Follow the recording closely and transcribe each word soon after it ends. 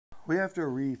We have to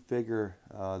refigure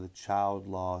the child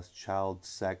laws, child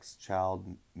sex,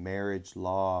 child marriage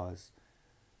laws.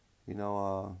 I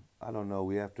don't know.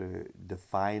 We have to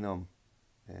define them,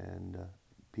 and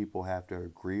people have to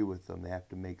agree with them. They have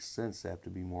to make sense. They have to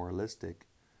be moralistic.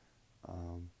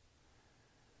 Of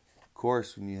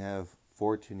course, when you have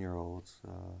 14-year-olds,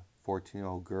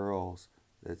 14-year-old girls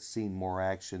that's seen more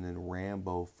action than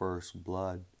Rambo First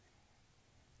Blood,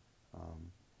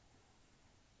 um,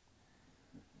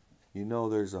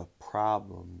 there's a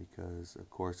problem because, of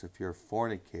course, if you're a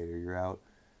fornicator, you're out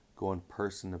going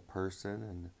person to person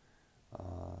and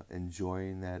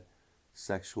enjoying that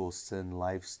sexual sin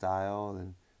lifestyle,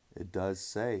 and it does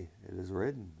say, it is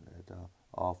written, that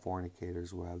all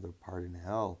fornicators will have their part in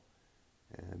hell,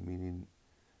 meaning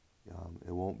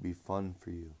it won't be fun for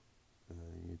you.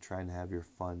 You're trying to have your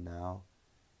fun now.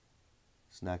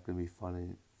 It's not going to be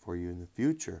fun for you in the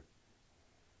future.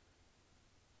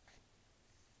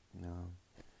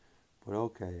 But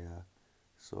okay,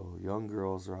 so young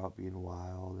girls are out being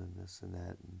wild and this and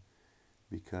that, and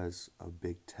because of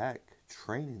big tech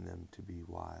training them to be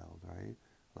wild, right?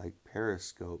 Like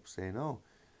Periscope saying, "Oh,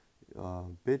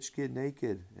 bitch, get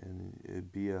naked," and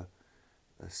it'd be a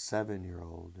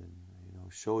 7-year-old,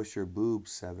 and show us your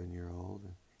boobs, 7-year-old,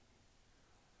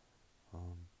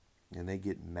 and they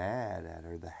get mad at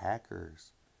her, the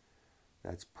hackers.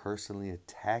 That's personally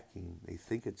attacking. They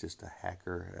think it's just a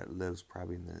hacker that lives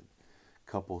probably in the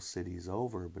couple cities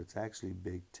over, but it's actually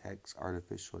big tech's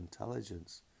artificial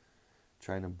intelligence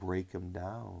trying to break them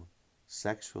down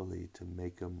sexually to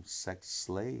make them sex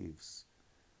slaves.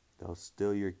 They'll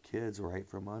steal your kids right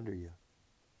from under you.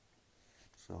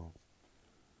 So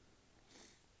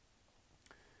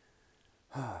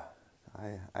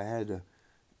I had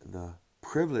the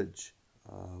privilege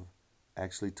of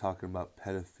actually talking about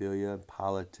pedophilia and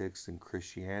politics and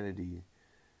Christianity.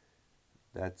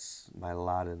 That's my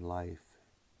lot in life.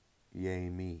 Yay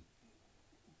me.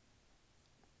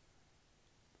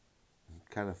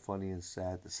 Kind of funny and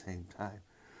sad at the same time.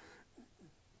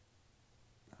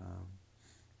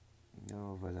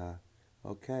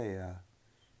 Okay,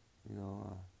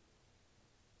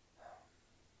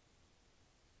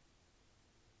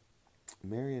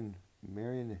 marrying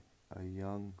a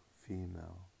young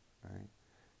female, right?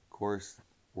 Of course,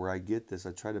 where I get this,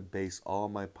 I try to base all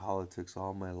my politics,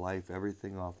 all my life,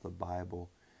 everything off the Bible,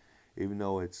 even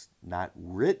though it's not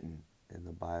written in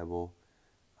the Bible.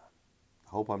 I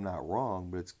hope I'm not wrong,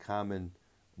 but it's common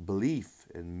belief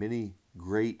in many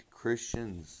great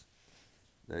Christians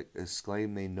that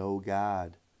exclaim they know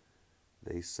God.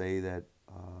 They say that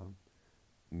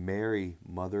Mary,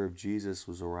 mother of Jesus,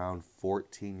 was around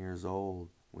 14 years old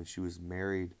when she was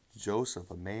married to Joseph,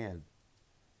 a man.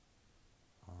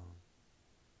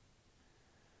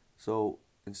 So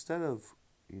instead of,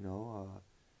 I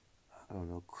don't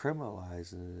know,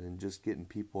 criminalizing it and just getting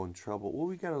people in trouble, well,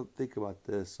 we got to think about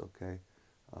this, okay?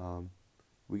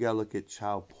 We got to look at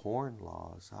child porn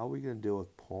laws. How are we going to deal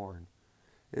with porn?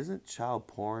 Isn't child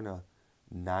porn a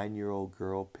 9-year-old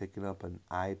girl picking up an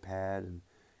iPad and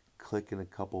clicking a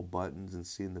couple buttons and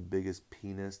seeing the biggest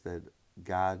penis that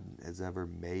God has ever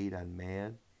made on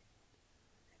man?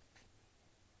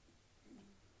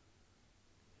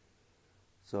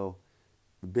 So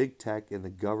the big tech and the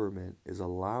government is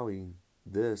allowing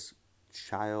this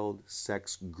child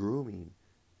sex grooming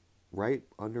right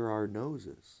under our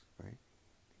noses, right?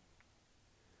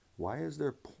 Why is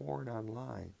there porn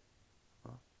online?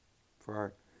 For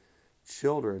our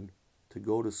children to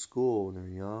go to school when they're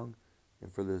young,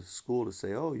 and for the school to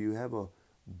say, "Oh, you have a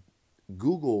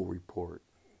Google report.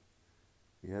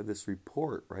 You have this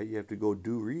report, right? You have to go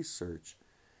do research."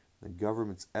 The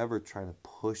government's ever trying to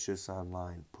push us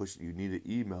online. You need an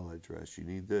email address. You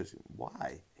need this.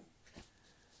 Why?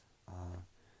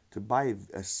 To buy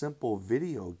a simple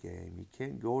video game, you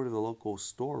can't go to the local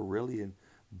store really and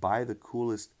buy the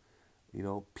coolest,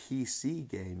 PC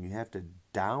game. You have to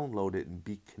download it and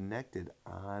be connected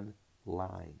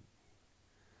online.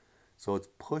 So it's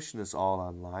pushing us all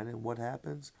online, and what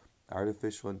happens?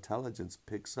 Artificial intelligence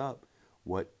picks up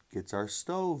what gets our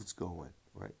stoves going,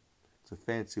 right? It's a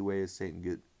fancy way of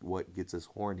saying what gets us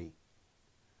horny,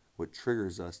 what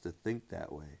triggers us to think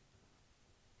that way.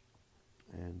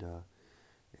 And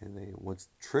they, once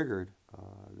triggered,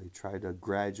 they try to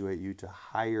graduate you to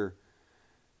higher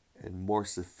and more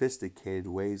sophisticated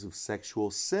ways of sexual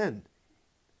sin,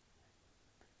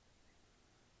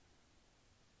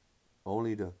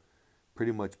 only to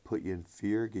pretty much put you in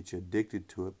fear, get you addicted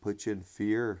to it, put you in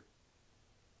fear,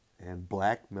 and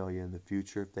blackmail you in the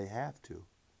future if they have to.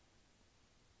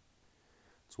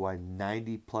 That's why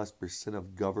 90+%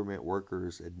 of government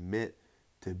workers admit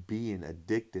to being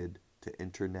addicted to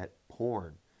internet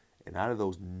porn. And out of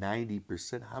those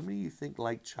 90%, how many do you think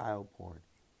like child porn?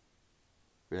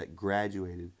 That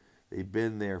graduated. They've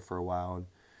been there for a while, and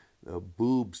the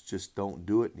boobs just don't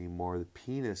do it anymore. The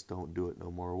penis don't do it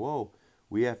no more. Whoa,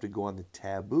 we have to go on the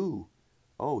taboo.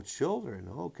 Oh, children.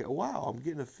 Okay, wow, I'm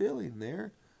getting a feeling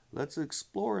there. Let's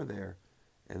explore there.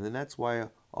 And then that's why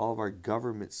all of our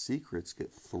government secrets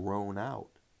get thrown out,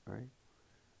 right?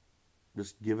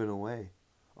 Just given away.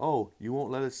 Oh, you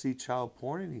won't let us see child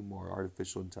porn anymore,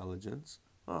 artificial intelligence.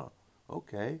 Huh,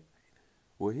 okay.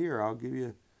 Well, here, I'll give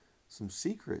you some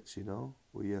secrets,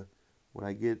 Will you, when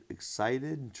I get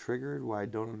excited and triggered, why I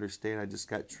don't understand, I just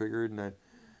got triggered, and I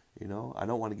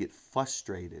don't want to get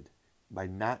frustrated by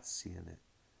not seeing it.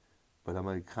 But I'm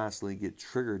going to constantly get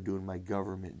triggered doing my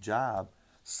government job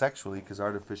sexually because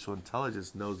artificial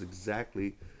intelligence knows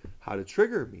exactly how to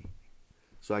trigger me.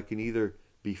 So I can either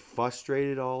be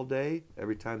frustrated all day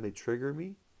every time they trigger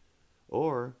me,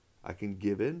 or I can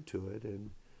give in to it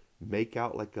and make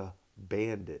out like a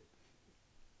bandit.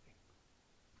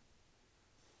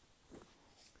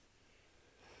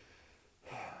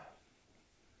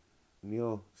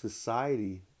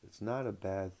 Society, it's not a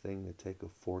bad thing to take a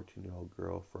 14-year-old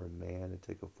girl, for a man to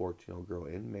take a 14-year-old girl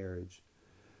in marriage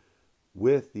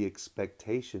with the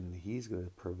expectation that he's going to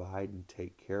provide and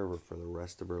take care of her for the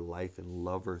rest of her life and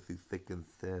love her through thick and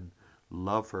thin.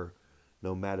 Love her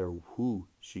no matter who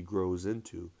she grows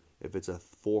into. If it's a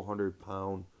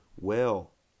 400-pound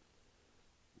whale,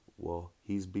 well,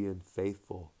 he's being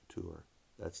faithful to her.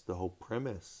 That's the whole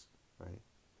premise, right?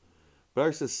 But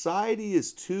our society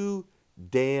is too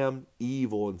damn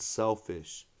evil and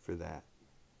selfish for that.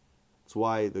 That's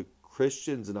why the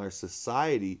Christians in our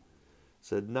society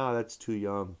said, no, that's too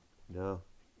young. No,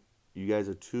 you guys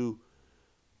are too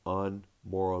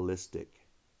unmoralistic.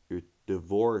 You're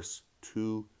divorced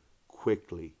too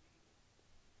quickly.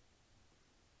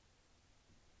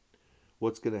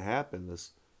 What's going to happen?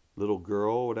 This little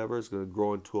girl, whatever, is going to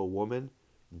grow into a woman,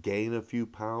 gain a few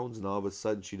pounds, and all of a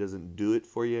sudden she doesn't do it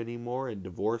for you anymore and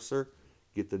divorce her,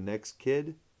 get the next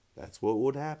kid. That's what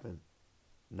would happen.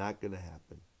 Not going to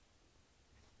happen.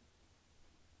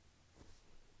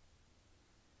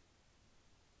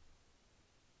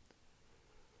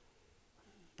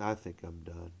 I think I'm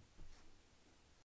done.